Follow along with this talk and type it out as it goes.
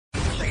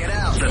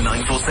The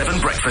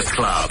 947 Breakfast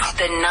Club.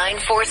 The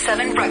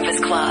 947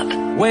 Breakfast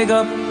Club. Wake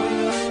up,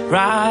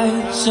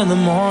 rise in the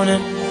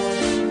morning.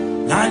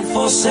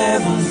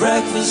 947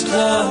 Breakfast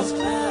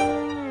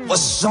Club.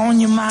 What's on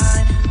your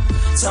mind?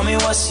 Tell me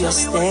what's your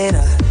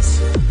status.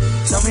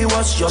 Tell me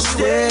what's your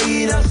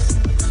status.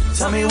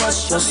 Tell me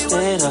what's your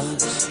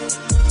status.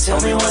 Tell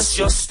me what's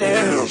your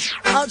status.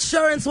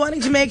 Outsurance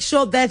wanting to make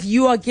sure that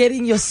you are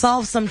getting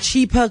yourself some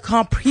cheaper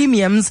car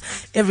premiums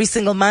every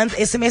single month.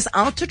 SMS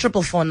out to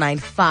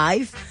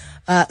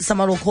 44495.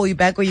 Someone will call you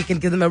back, or you can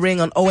give them a ring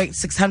on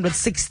 08600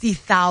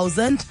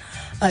 60,000.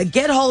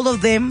 Get hold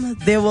of them.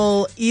 They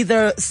will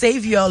either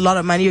save you a lot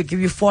of money or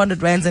give you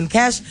 400 rands in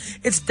cash.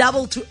 It's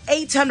double to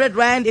 800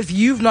 rand if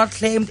you've not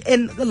claimed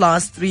in the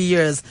last 3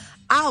 years.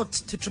 Out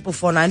to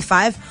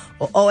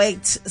 44495 or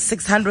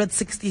 08600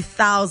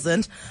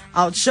 60,000.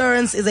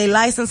 Outsurance is a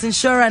licensed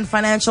insurer and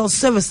financial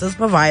services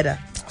provider.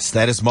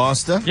 Status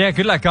master. Yeah,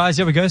 good luck, guys.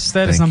 Here we go.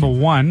 Status number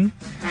 1.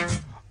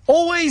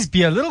 Always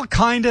be a little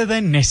kinder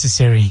than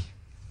necessary.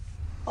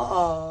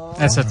 Oh.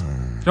 That's it. Do you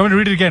want me to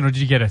read it again, or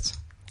did you get it?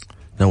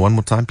 No, one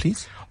more time,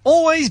 please.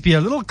 Always be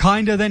a little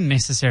kinder than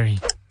necessary.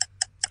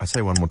 I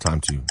say one more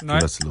time to you. No,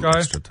 Give us a little go.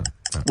 extra time.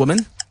 No. Woman?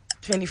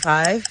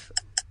 25.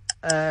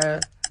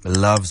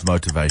 Loves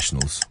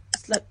motivationals.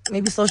 It's like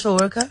maybe social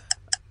worker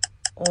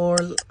or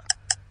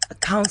a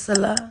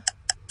counselor,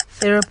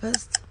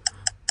 therapist.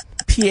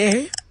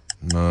 PA?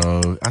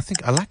 No, I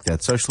think I like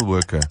that. Social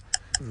worker.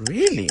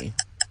 Really?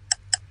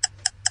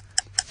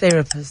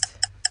 Therapist.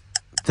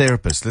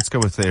 Therapist. Let's go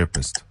with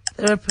therapist.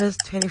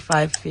 Therapist,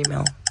 25,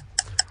 female.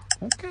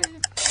 Okay.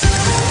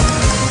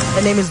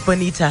 Her name is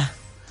Bonita.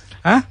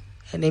 Huh?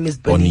 Her name is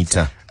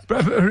Bonita.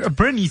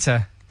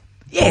 Bonita.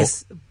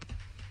 Yes.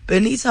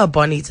 Bonita or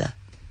Bonita?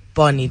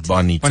 Bonita.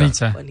 Bonita.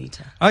 Bonita.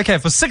 Bonita. Okay,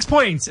 for 6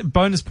 points,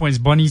 bonus points,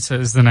 Bonita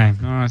is the name.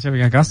 All right, here we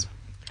go, guys.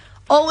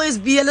 Always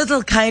be a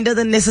little kinder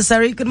than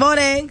necessary. Good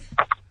morning.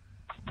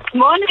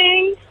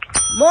 Morning.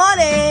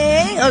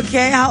 Morning.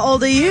 Okay, how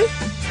old are you?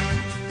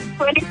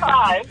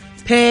 25.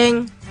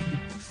 Ping.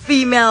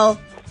 Female.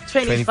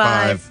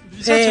 25.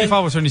 You said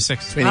 25 or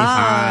 26?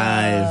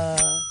 25.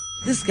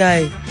 This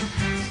guy.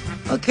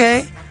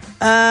 Okay.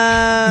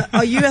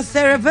 Are you a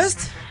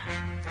therapist?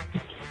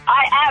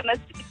 I am a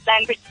speech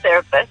language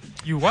therapist.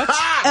 You what?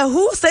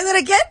 Who? Say that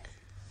again?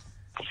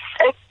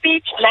 A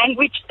speech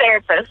language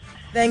therapist.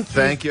 Thank you.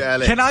 Thank you,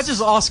 Alex. Can I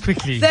just ask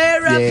quickly?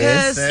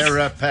 Therapist.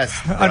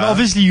 Therapist. And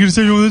obviously you're going to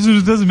say, oh,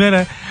 this doesn't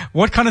matter.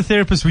 What kind of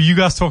therapist were you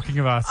guys talking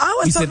about? I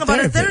was You talking said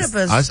about a therapist.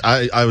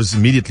 therapist. I was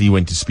immediately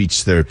went to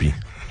speech therapy.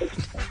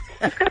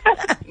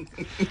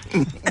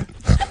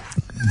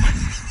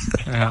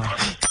 Yeah.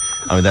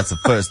 I mean, that's the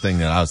first thing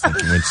that I was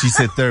thinking. When she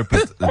said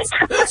therapist,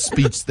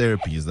 speech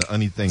therapy is the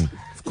only thing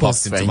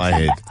popped into my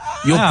head.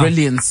 Your Ah.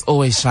 brilliance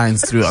always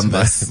shines through on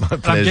this. My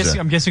pleasure.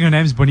 I'm guessing her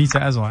name's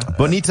Bonita as well.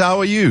 Bonita, how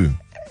are you?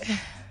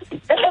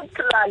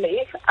 Lali,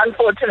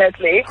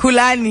 unfortunately.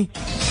 Kulani.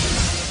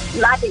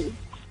 Lali.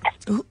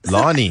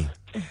 Lani.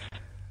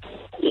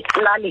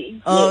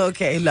 Lali. Oh,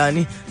 okay,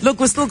 Lani. Look,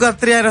 we still got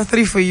 3 out of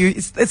 3 for you.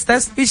 It's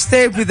that speech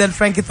therapy that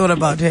Frankie thought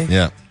about, hey?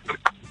 Yeah.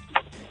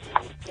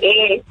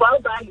 Yes, well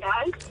done,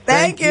 guys.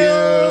 Thank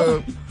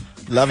you.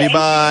 Love you,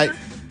 bye.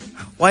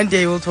 One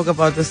day we'll talk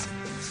about this.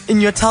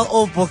 In your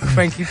tell-all book,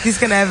 Frankie, please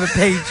can I have a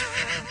page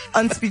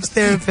on speech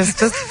therapist?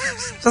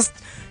 Just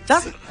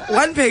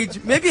 1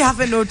 page, maybe half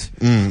a note.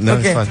 No,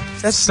 Okay. it's fine.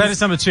 That's Status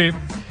number 2.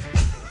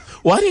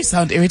 Why do you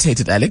sound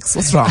irritated, Alex?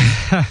 What's wrong?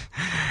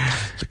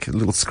 Look, a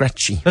little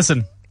scratchy.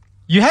 Listen,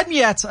 you had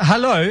me at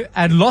hello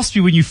and lost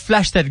me when you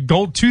flashed that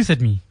gold tooth at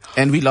me.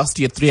 And we lost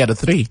you at 3 out of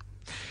 3.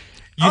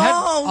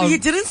 you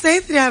didn't say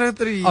 3 out of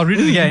 3. I'll read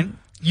it again.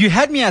 You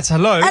had me at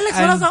hello. Alex,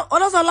 and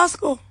what was our last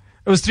score?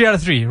 it was 3 out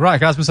of 3. Right,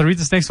 guys, must I read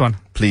this next one?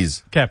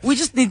 Please. Okay. We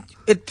just need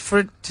it for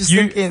it to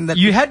sink in. That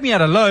You had me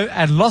at hello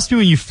and lost me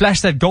when you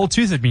flashed that gold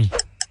tooth at me.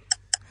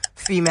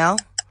 female.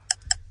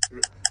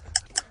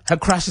 Her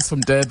crush is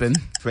from Durban.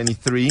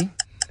 23.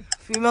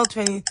 Female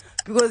 20.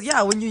 Because,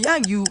 yeah, when you're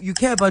young, you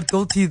care about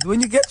gold teeth. When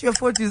you get to your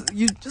 40s,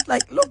 you just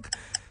like, look,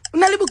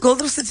 unalibu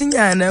gold sitting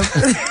here.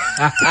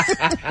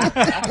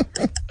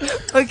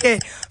 Okay.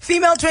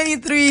 Female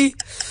 23.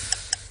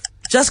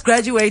 Just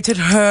graduated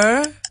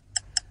her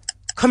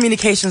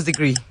communications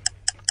degree.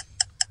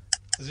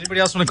 Does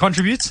anybody else want to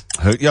contribute?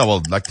 Yeah,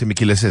 well, like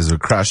Timikila says, her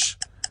crush.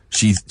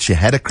 She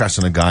had a crush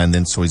on a guy and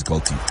then saw his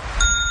gold teeth.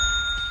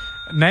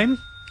 Name?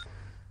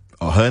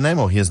 Oh, her name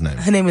or his name?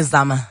 Her name is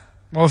Zama.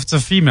 Well, if it's a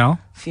female.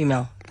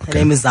 Female. Her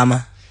name is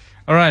Zama.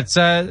 All right.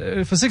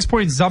 For 6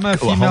 points, Zama,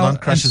 female. Hold on,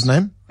 crush's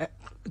name?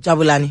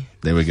 Jabulani.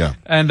 There we go.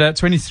 And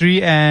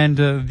 23, and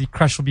the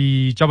crush will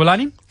be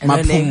Jabulani. And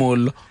her name-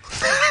 Mapumul.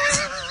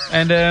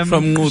 And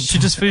From Ngud. she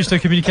just finished her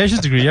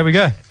communications degree. Here we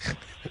go.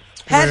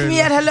 Had me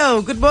at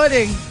hello. Good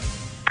morning.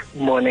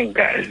 Morning,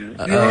 guys.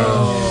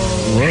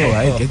 Oh,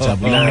 I get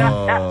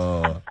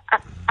Jabulani.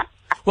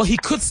 Well, he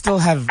could still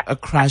have a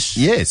crush.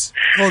 Yes.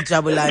 Called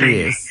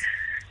Jabulani. Yes.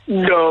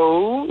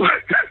 No.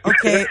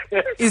 Okay.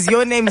 Is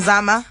your name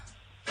Zama?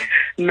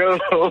 No.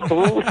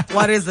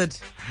 What is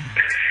it?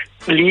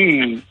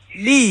 Lee.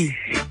 Lee.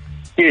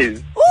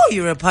 Yes. Oh,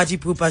 you're a party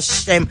pooper.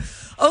 Shame.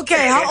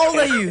 Okay, how old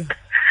are you?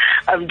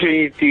 I'm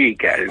 23,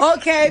 guys.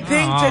 Okay,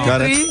 Pink, 23.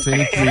 Got it.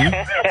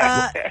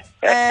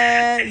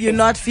 23. You're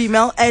not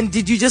female. And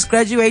did you just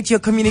graduate your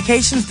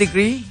communications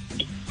degree?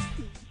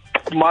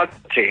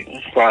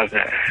 Marketing,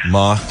 rather.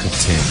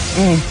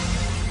 Marketing.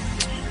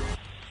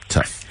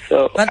 Tough.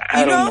 So, But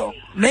I you don't know,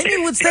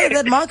 many would say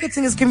that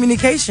marketing is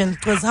communication.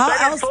 Because how But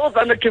it else? falls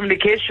under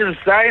communication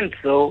science,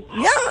 though.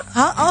 Yeah,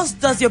 how else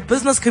does your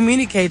business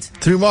communicate?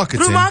 Through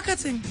marketing. Through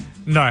marketing.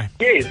 No.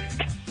 Yes.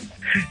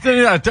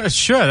 Yeah,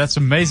 sure, that's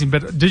amazing.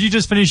 But did you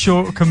just finish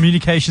your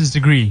communications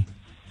degree?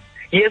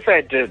 Yes,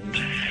 I did.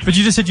 But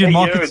you just said you in A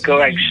year marketing.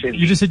 ago, actually.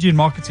 You just said you in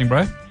marketing,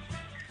 bro.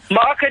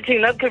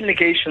 Marketing, not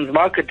communications,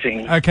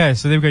 marketing. Okay,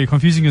 so there we go. You're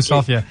confusing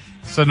yourself here.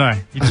 So no.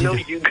 You No,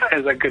 you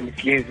guys are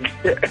confused.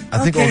 I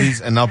think all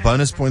these, and now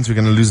bonus points, we're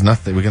going to lose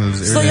nothing. We're going to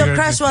lose So everything. your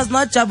crush was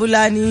not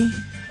Jabulani?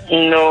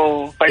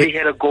 No, but he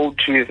had a gold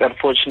tooth,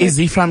 unfortunately. Is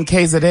he from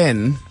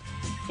KZN?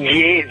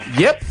 Yes.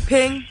 Yep.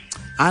 Ping.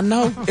 I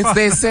know. It's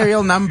their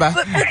serial number.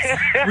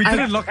 We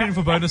didn't lock in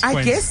for bonus I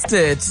points. guessed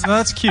it. No,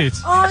 that's cute.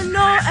 Oh no,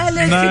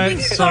 Alex. No, you're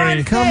being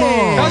sorry. so Come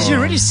unfair. on. Guys, you're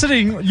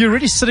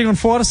already sitting on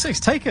 4 out of 6.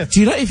 Take it. Do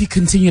you know if you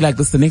continue like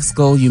this, the next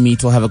girl you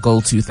meet will have a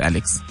gold tooth,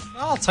 Alex?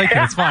 I'll take it.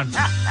 It's fine.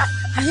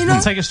 You know,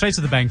 I'll take it straight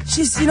to the bank.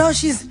 she's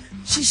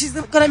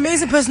got an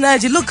amazing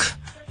personality. Look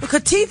her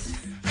teeth.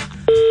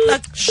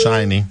 Like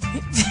Shiny.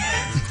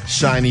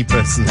 Shiny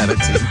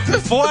personality.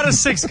 4 out of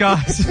 6,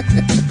 guys.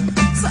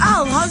 so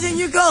Al, how's your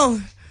new girl?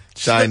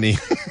 Shiny.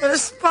 Got a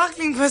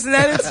sparkling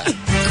personality.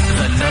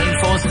 The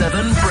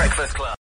 947 Breakfast Club.